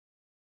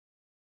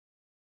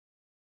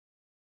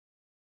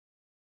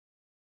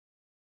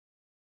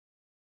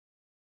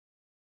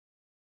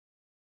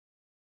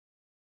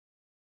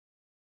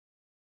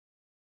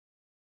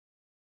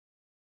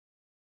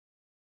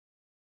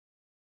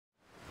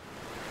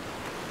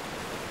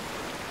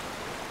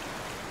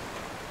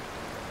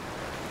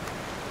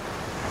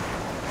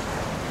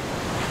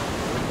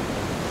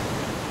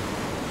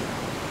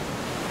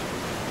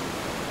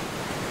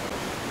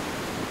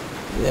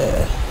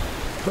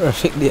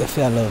Perfect day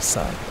for a love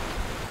song.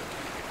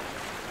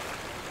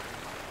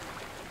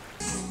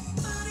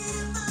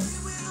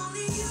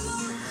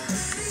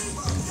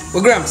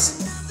 Well,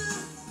 Gramps.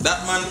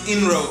 That man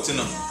in route, you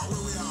know.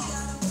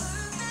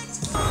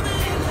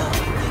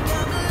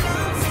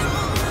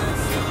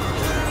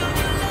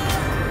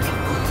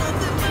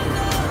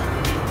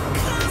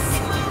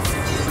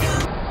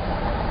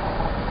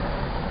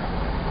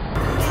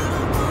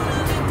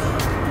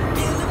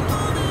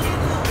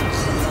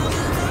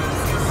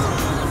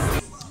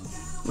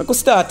 I could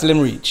start till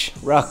him reach.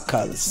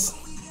 Rockers.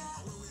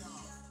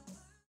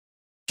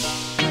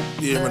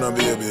 Yeah, man,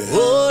 baby.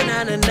 Oh,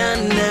 na na na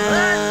na.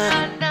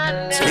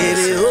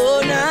 Baby,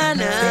 oh, na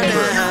na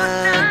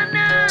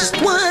na. Just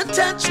one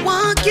touch,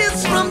 one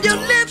kiss from your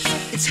lips.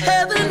 It's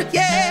heaven,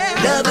 yeah.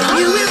 Loving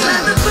you is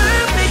like the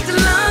perfect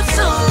love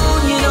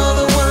song. You know,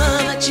 the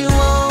one that you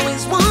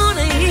always want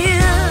to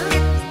hear.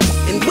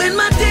 And when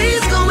my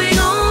day's going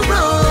all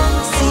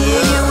wrong,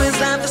 seeing you is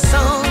like the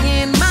song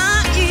in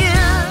my ear.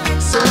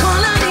 So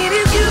all I need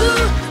is you,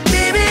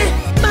 baby.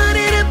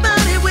 Body to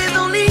body with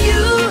only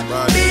you,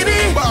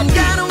 baby. And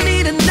I don't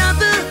need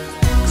another,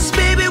 'cause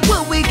baby,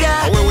 what we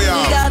got, we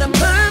got a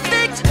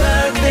perfect,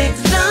 perfect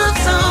love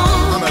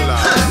song.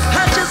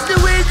 I just the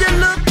way you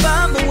look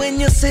by me when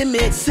you see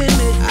me,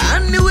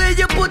 and the way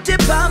you put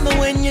it by me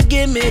when you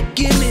give me.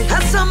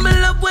 I saw me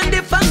love when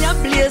the fire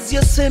blaze,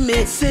 you see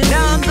me.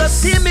 Now I'm gonna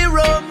see me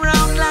roam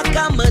round like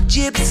I'm a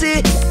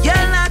gypsy.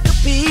 You're like a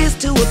piece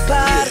to a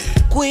pot,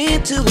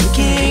 queen to a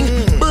king,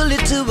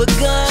 bullet to a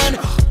gun.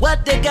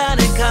 What they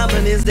got in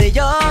common is they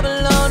all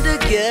belong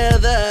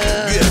together.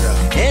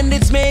 And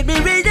it's made me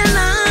realize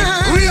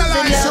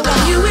that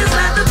loving you is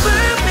like the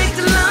perfect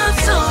love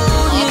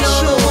song. You know,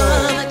 the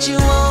one that you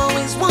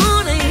always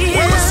want to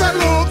hear.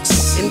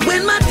 And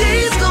when my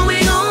day's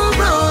going all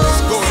wrong,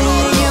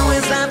 seeing you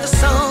is like the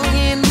song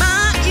in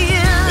my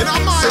ear.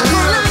 So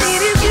all I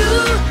need is you,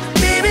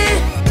 baby.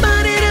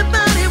 Body to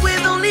body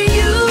with only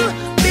you,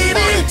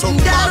 baby. And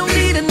I don't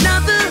need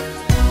another,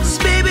 'cause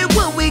baby,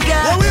 what we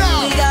got, we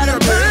got a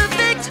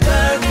perfect,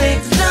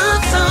 perfect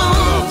love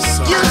song.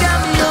 You got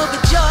me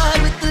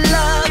overjoyed with the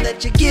love that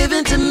you're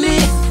giving to me.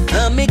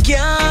 I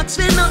can't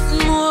say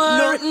nothing more.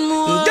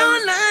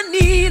 Don't I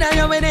need, I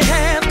already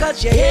have,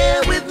 'cause you're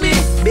here with me.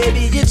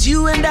 Baby, it's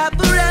you and I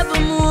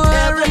forevermore.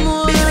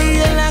 Baby,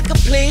 you're like a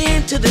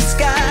plane to the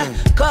sky,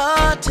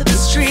 car to the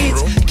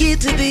streets, key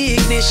to the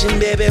ignition,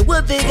 baby.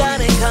 What they got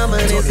in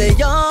common is they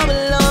all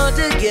belong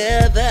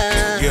together.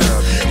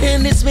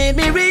 And it's made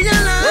me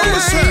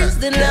realize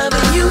that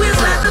loving you is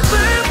like the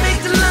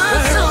perfect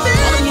love song.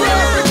 You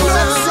know, the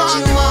one that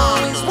you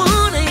always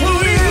want to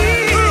hear.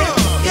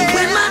 And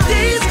when my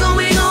day's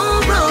going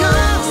all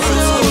wrong,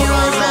 seeing you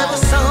is like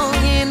the song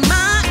in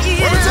my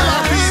ear.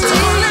 So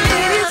all I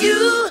need is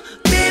you,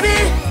 baby.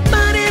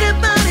 Body to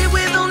body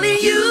with only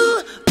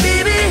you,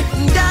 baby.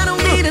 And I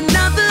don't need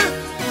another,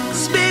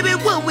 'cause baby,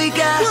 what we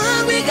got,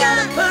 we got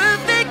a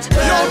perfect,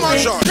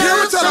 perfect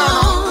love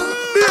song.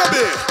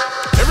 Baby,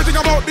 everything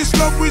about this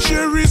love we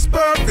share is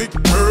perfect,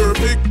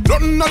 perfect.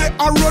 Nothing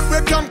on the road we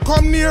can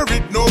come near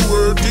it, no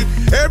worth it.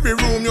 Every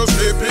room you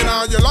sleep in,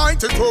 and you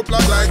light it up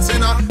like lights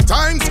in a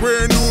Times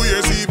Square, New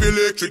Year's Eve,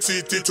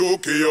 electricity,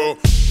 Tokyo.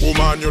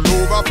 Woman, your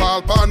love a fall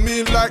upon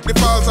me like the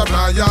falls of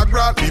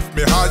Niagara. Lift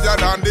me higher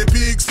than the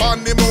peaks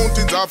from the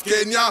mountains of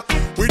Kenya.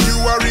 With you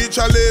I reach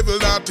a level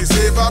that is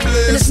ever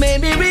blessed. And it's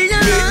made me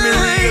realize,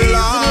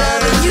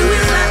 loving you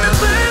is like the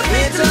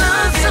perfect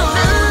love song.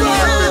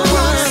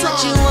 That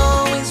you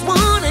always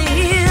want to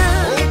hear.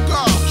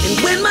 And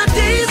when my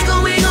day's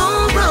going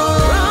all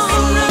wrong,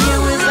 seeing you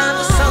is like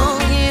the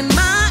song in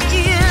my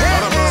ear.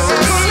 So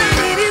all I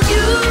need is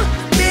you,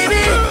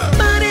 baby.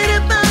 Body to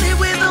body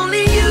with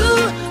only you,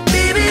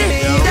 baby.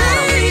 And I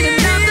don't need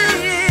another,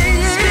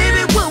 'cause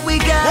baby, what we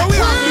got, we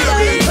got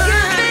a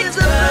perfect,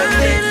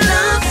 perfect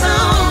love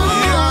song.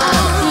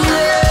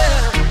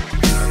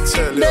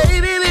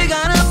 Baby, we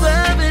got a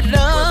perfect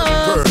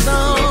love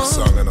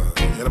song.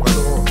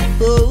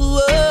 Oh,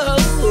 oh,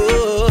 oh.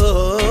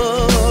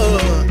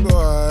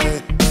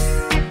 Boy,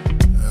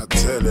 I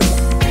tell you,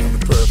 the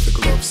perfect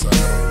love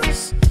song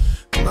is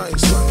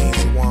nice and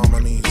easy, warm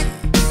and easy.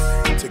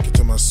 Take it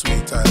to my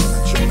sweet island.